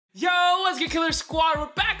Yo, what's good, Killer Squad? We're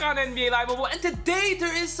back on NBA Live Mobile, and today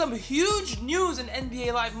there is some huge news in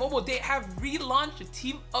NBA Live Mobile. They have relaunched the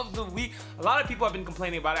Team of the Week. A lot of people have been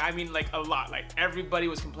complaining about it. I mean, like, a lot. Like, everybody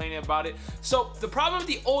was complaining about it. So, the problem with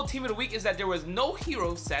the old Team of the Week is that there was no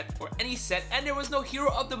hero set, or any set, and there was no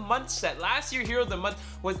Hero of the Month set. Last year, Hero of the Month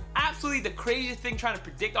was absolutely the craziest thing. Trying to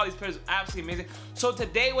predict all these players was absolutely amazing. So,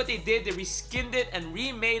 today, what they did, they reskinned it, and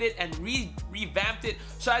remade it, and revamped it.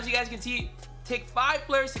 So, as you guys can see, take 5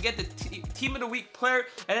 players to get the Team of the Week player,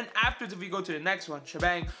 and then afterwards, if we go to the next one,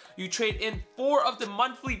 shebang, you trade in 4 of the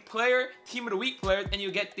monthly player, Team of the Week players, and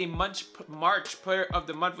you get the March player of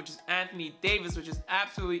the month, which is Anthony Davis, which is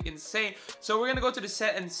absolutely insane. So we're gonna go to the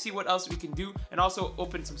set and see what else we can do, and also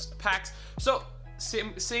open some packs. So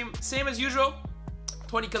same as usual.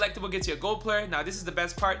 20 collectible gets you a gold player. Now this is the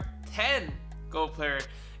best part. 10 gold player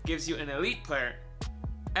gives you an elite player,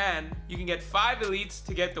 and you can get 5 elites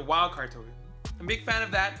to get the wildcard token. I'm a big fan of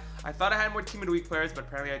that. I thought I had more Team of the Week players, but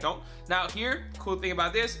apparently I don't. Now here, cool thing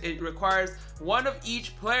about this, it requires 1 of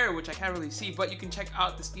each player, which I can't really see, but you can check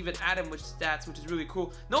out the Steven Adams stats, which is really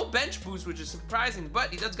cool. No bench boost, which is surprising, but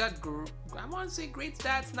he does got, I want to say great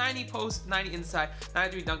stats. 90 post, 90 inside,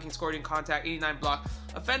 93 dunking, scored in contact, 89 block.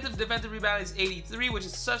 Offensive defensive rebound is 83, which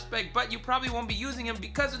is suspect, but you probably won't be using him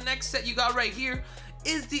because the next set you got right here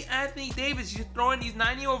is the Anthony Davis. You throw in these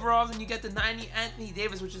 90 overalls and you get the 90 Anthony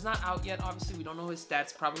Davis, which is not out yet. Obviously, we don't know his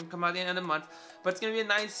stats. Probably gonna come out at the end of the month, but it's gonna be a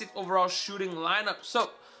 96 overall shooting lineup. So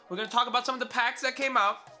we're gonna talk about some of the packs that came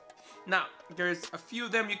out. Now, there's a few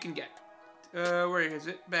of them you can get. Where is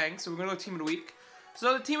it? Bang. So we're gonna go Team of the Week.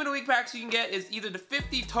 So the Team of the Week packs you can get is either the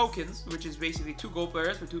 50 tokens, which is basically 2 gold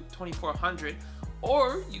players for 2,400,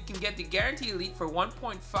 or you can get the Guaranteed Elite for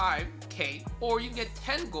 1.5k, or you can get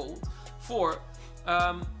 10 gold for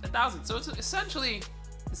 1,000. So it's essentially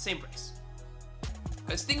the same price.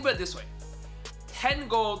 Because think about it this way: 10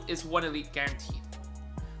 gold is 1 elite guaranteed,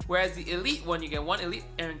 whereas the elite one you get 1 elite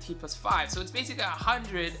guaranteed plus 5. So it's basically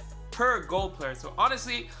 100 per gold player. So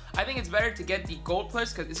honestly, I think it's better to get the gold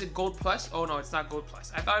players. Because is it gold plus? Oh no, it's not gold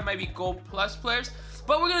plus. I thought it might be gold plus players,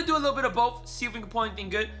 but we're gonna do a little bit of both. See if we can pull anything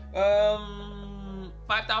good.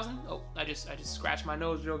 5,000. Oh, I just scratched my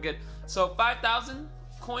nose real good. So 5,000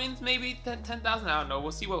 coins, maybe 10,000. I don't know.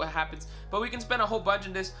 We'll see what happens. But we can spend a whole bunch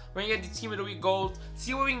on this. We're gonna get the Team of the Week gold.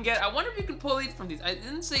 See what we can get. I wonder if we can pull these from these. It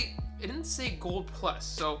didn't say gold plus,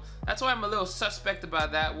 so that's why I'm a little suspect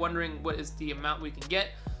about that. Wondering what is the amount we can get.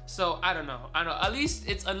 So I don't know. At least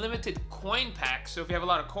it's unlimited coin packs. So if you have a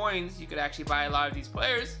lot of coins, you could actually buy a lot of these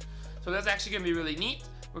players. So that's actually gonna be really neat.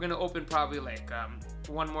 We're gonna open probably like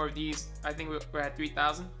 1 more of these. I think we're at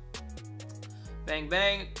 3,000. Bang,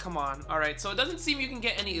 bang, come on. All right, so it doesn't seem you can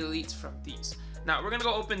get any elites from these. Now, we're gonna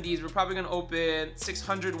go open these. We're probably gonna open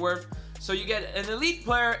 600 worth. So you get an elite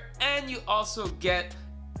player, and you also get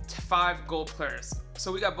 5 gold players.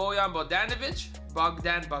 So we got Bojan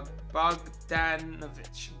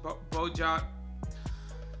Bojan.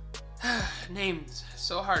 Names,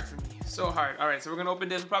 so hard for me, so hard. All right, so we're gonna open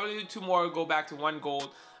this. We'll probably do 2 more, go back to 1 gold.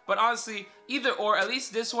 But honestly, either or, at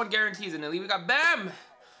least this one guarantees an elite. We got Bam!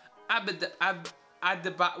 Why did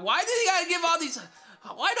he gotta give all these?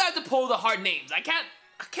 Why do I have to pull the hard names? I can't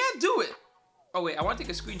do it. Oh wait, I want to take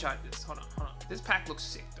a screenshot of this. Hold on. This pack looks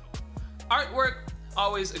sick though. Artwork,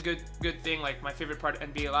 always a good thing. Like, my favorite part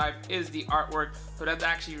of NBA Live is the artwork. So that's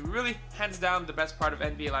actually really hands down the best part of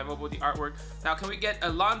NBA Live Mobile, the artwork. Now, can we get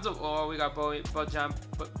Alonzo? Oh, we got Bojan.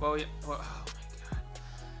 Oh my god.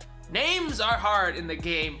 Names are hard in the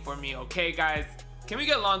game for me. Okay, guys. Can we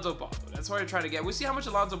get Alonzo Ball? That's what we're trying to get. We'll see how much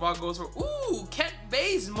Alonzo Ball goes for. Ooh, Kent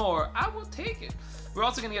Bazemore. I will take it. We're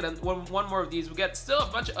also going to get one more of these. We get still a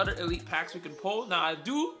bunch of other elite packs we can pull. Now,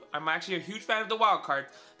 I'm actually a huge fan of the wild card,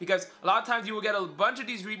 because a lot of times you will get a bunch of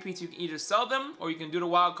these repeats. You can either sell them or you can do the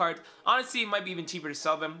wild cards. Honestly, it might be even cheaper to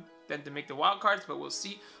sell them than to make the wild cards, but we'll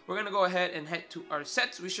see. We're going to go ahead and head to our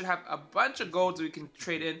sets. We should have a bunch of golds we can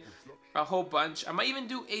trade in, a whole bunch. I might even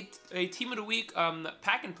do a Team of the Week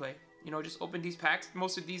pack and play. You know, just open these packs.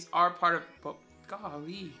 Most of these are part of, but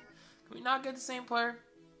golly, can we not get the same player?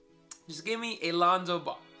 Just give me Alonzo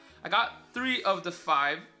Ball. I got 3 of the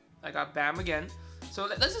 5. I got Bam again. So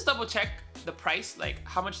let's just double check the price, like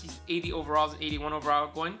how much these 80 overalls and 81 overall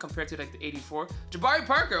are going compared to like the 84. Jabari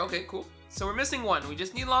Parker, okay, cool. So we're missing 1. We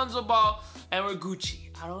just need Alonzo Ball and we're Gucci.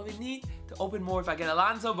 I don't even need to open more if I get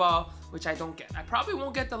Alonzo Ball, which I don't get. I probably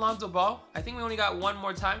won't get the Alonzo Ball. I think we only got 1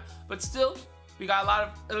 more time, but still, we got a lot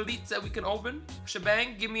of elites that we can open.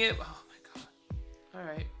 Shebang, give me it. Oh my god. All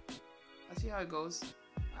right. Let's see how it goes.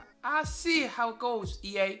 I see how it goes,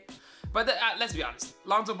 EA. But let's be honest.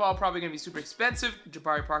 Lonzo Ball probably going to be super expensive.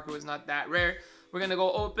 Jabari Parker was not that rare. We're gonna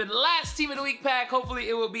go open last team of the week pack. Hopefully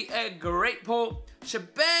it will be a great pull.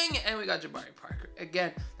 Shebang, and we got Jabari Parker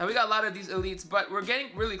again. Now we got a lot of these elites, but we're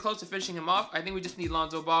getting really close to finishing him off. I think we just need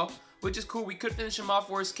Lonzo Ball, which is cool. We could finish him off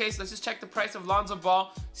worst case. Let's just check the price of Lonzo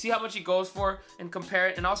Ball, see how much he goes for, and compare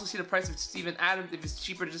it, and also see the price of Steven Adams if it's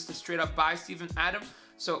cheaper just to straight up buy Steven Adams.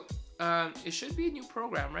 So it should be a new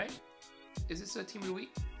program, right? Is this a team of the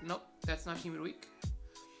week? Nope, that's not team of the week.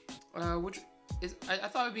 Which is I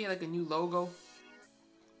thought it'd be like a new logo.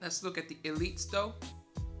 Let's look at the elites though.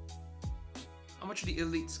 How much are the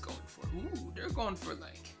elites going for? Ooh, they're going for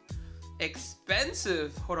like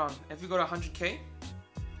expensive. Hold on, if we go to 100K,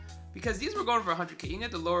 because these were going for 100K, you can get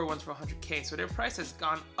the lower ones for 100K, so their price has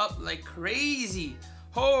gone up like crazy.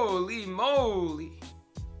 Holy moly.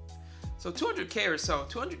 So 200K or so,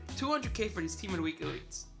 200K for these team of the week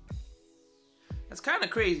elites. That's kind of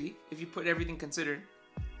crazy if you put everything considered.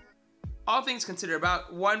 All things considered,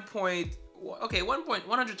 about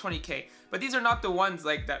 120K, but these are not the ones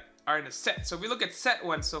like that are in a set. So if we look at set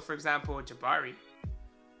ones, so for example, Jabari,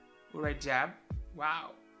 we'll write Jab.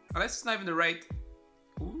 Wow, unless it's not even the right.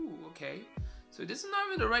 Ooh, okay. So this is not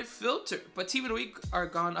even the right filter, but team of the week are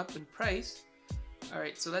gone up in price. All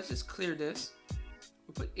right, so let's just clear this.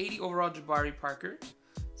 We'll put 80 overall Jabari Parker.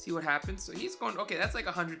 See what happens. So he's going, okay, that's like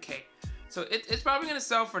 100K. So it's probably gonna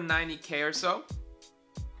sell for 90K or so.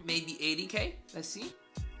 Maybe 80K, let's see.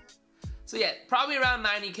 So yeah, probably around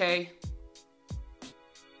 90K.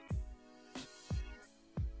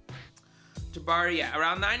 Jabari, yeah,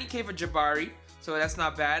 around 90K for Jabari. So that's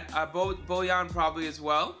not bad. Bojan probably as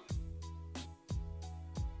well.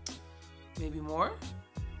 Maybe more.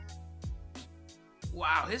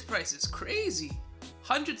 Wow, his price is crazy.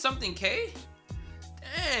 100 something K?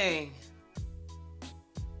 Dang.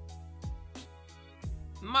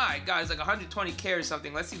 My God, it's like 120K or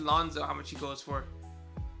something. Let's see Lonzo, how much he goes for.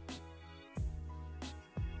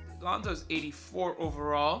 Lonzo's 84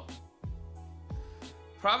 overall.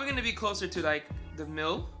 Probably gonna be closer to like the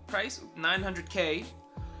mill price, 900K.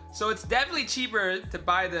 So it's definitely cheaper to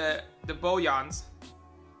buy the Bojans.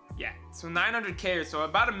 Yeah, so 900K or so,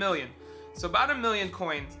 about $1 million. So about 1 million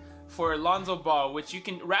coins for Lonzo Ball, which you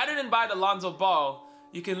can, rather than buy the Lonzo Ball,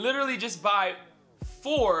 you can literally just buy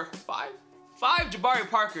five Jabari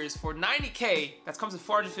Parkers for 90K. That comes with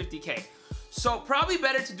 450K. So probably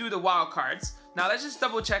better to do the wild cards. Now let's just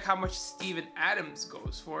double check how much Steven Adams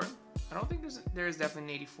goes for. I don't think there is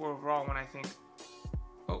definitely an 84 overall one, I think.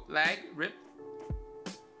 Oh, lag, rip.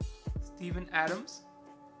 Steven Adams.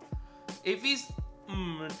 If he's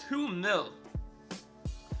 2 mil.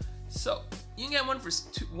 So you can get one for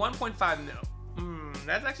 1.5 mil.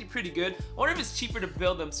 That's actually pretty good. I wonder if it's cheaper to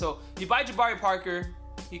build them. So you buy Jabari Parker,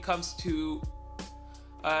 he comes to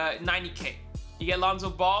 90K. You get Lonzo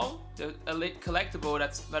Ball, the elite collectible,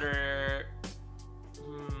 that's better.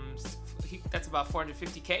 That's about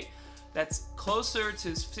 450K. That's closer to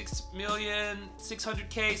 600K,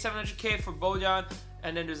 700K for Bojan,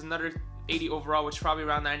 and then there's another 80 overall, which is probably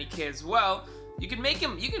around 90K as well. You can make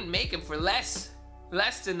him. For less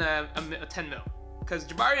than a 10 mil, because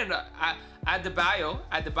Jabari and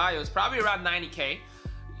Adebayo is probably around 90K.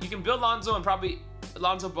 You can build Lonzo and probably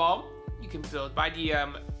Lonzo Ball. You can buy the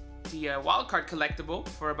wildcard collectible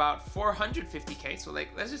for about 450K. So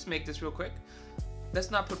like, let's just make this real quick. Let's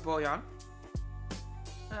not put Bojan.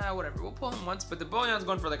 Whatever, we'll pull him once, but the Bojan's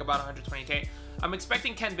going for like about 120K. I'm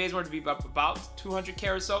expecting Ken Bazemore to be up about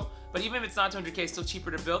 200K or so, but even if it's not 200K, it's still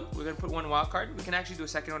cheaper to build. We're gonna put one wild card. We can actually do a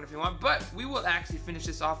second one if you want, but we will actually finish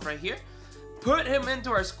this off right here. Put him into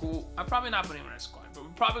our school. I'm probably not putting him in our squad, but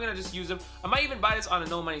we're probably gonna just use him. I might even buy this on a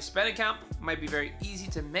no money spend account. It might be very easy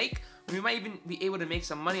to make. We might even be able to make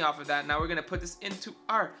some money off of that. Now we're gonna put this into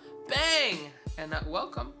our bang, and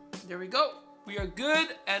welcome. There we go. We are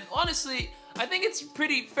good, and honestly, I think it's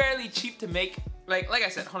fairly cheap to make. Like I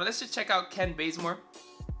said, hold on, let's just check out Ken Bazemore.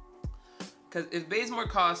 Because if Bazemore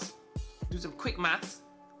costs, do some quick maths,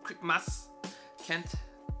 Kent.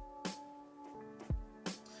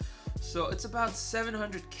 So it's about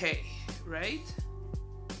 700K, right?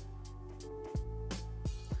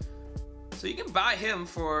 So you can buy him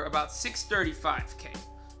for about 635K,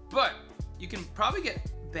 but you can probably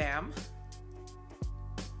get Bam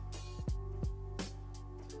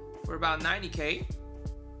for about 90K.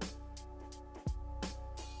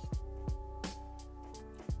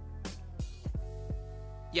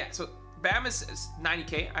 Yeah, so Bam is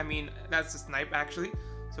 90K. I mean, that's a snipe actually.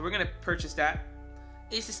 So we're gonna purchase that.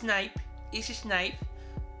 It's a snipe.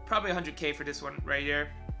 Probably 100K for this one right here.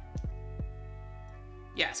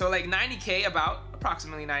 Yeah, so like 90K, about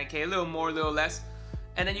approximately 90K, a little more, a little less.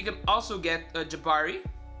 And then you can also get Jabari.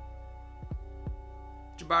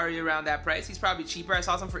 Jabari around that price. He's probably cheaper. I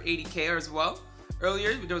saw some for 80K as well.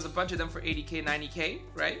 Earlier, there was a bunch of them for 80K, 90K,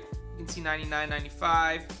 right? You can see 99,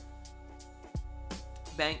 95.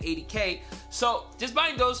 Bang, 80K. So just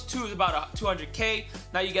buying those two is about 200K.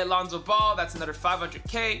 Now you get Lonzo Ball, that's another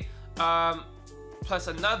 500K. Plus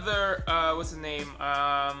another, what's his name?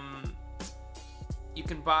 You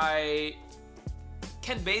can buy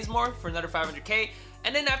Ken Bazemore for another 500K.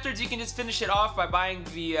 And then afterwards, you can just finish it off by buying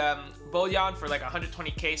the Bullion for like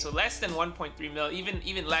 120K, so less than 1.3 mil,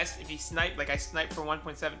 even less if you snipe, like I sniped for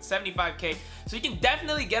 75K. So you can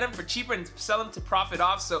definitely get them for cheaper and sell them to profit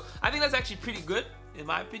off. So I think that's actually pretty good, in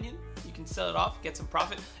my opinion. You can sell it off, get some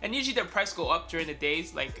profit, and usually their price go up during the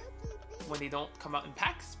days, like when they don't come out in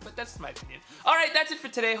packs, but that's my opinion. All right, that's it for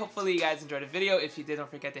today. Hopefully you guys enjoyed the video. If you did, don't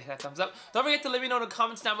forget to hit that thumbs up. Don't forget to let me know in the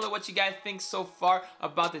comments down below what you guys think so far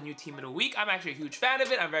about the new team of the week. I'm actually a huge fan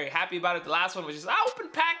of it. I'm very happy about it. The last one was just, I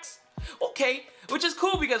opened packs. Okay, which is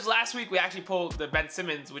cool because last week we actually pulled the Ben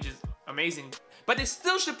Simmons, which is amazing. But they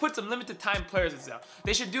still should put some limited time players in there.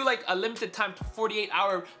 They should do like a limited time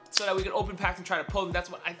 48-hour so that we can open packs and try to pull them. That's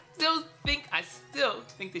what I still think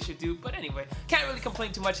they should do. But anyway, can't really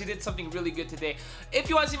complain too much. They did something really good today. If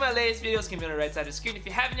you want to see my latest videos, can be on the right side of the screen. If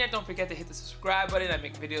you haven't yet, don't forget to hit the subscribe button. I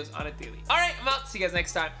make videos on it daily. All right, I'm out. See you guys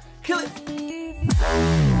next time. Kill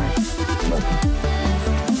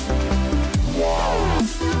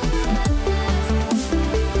it.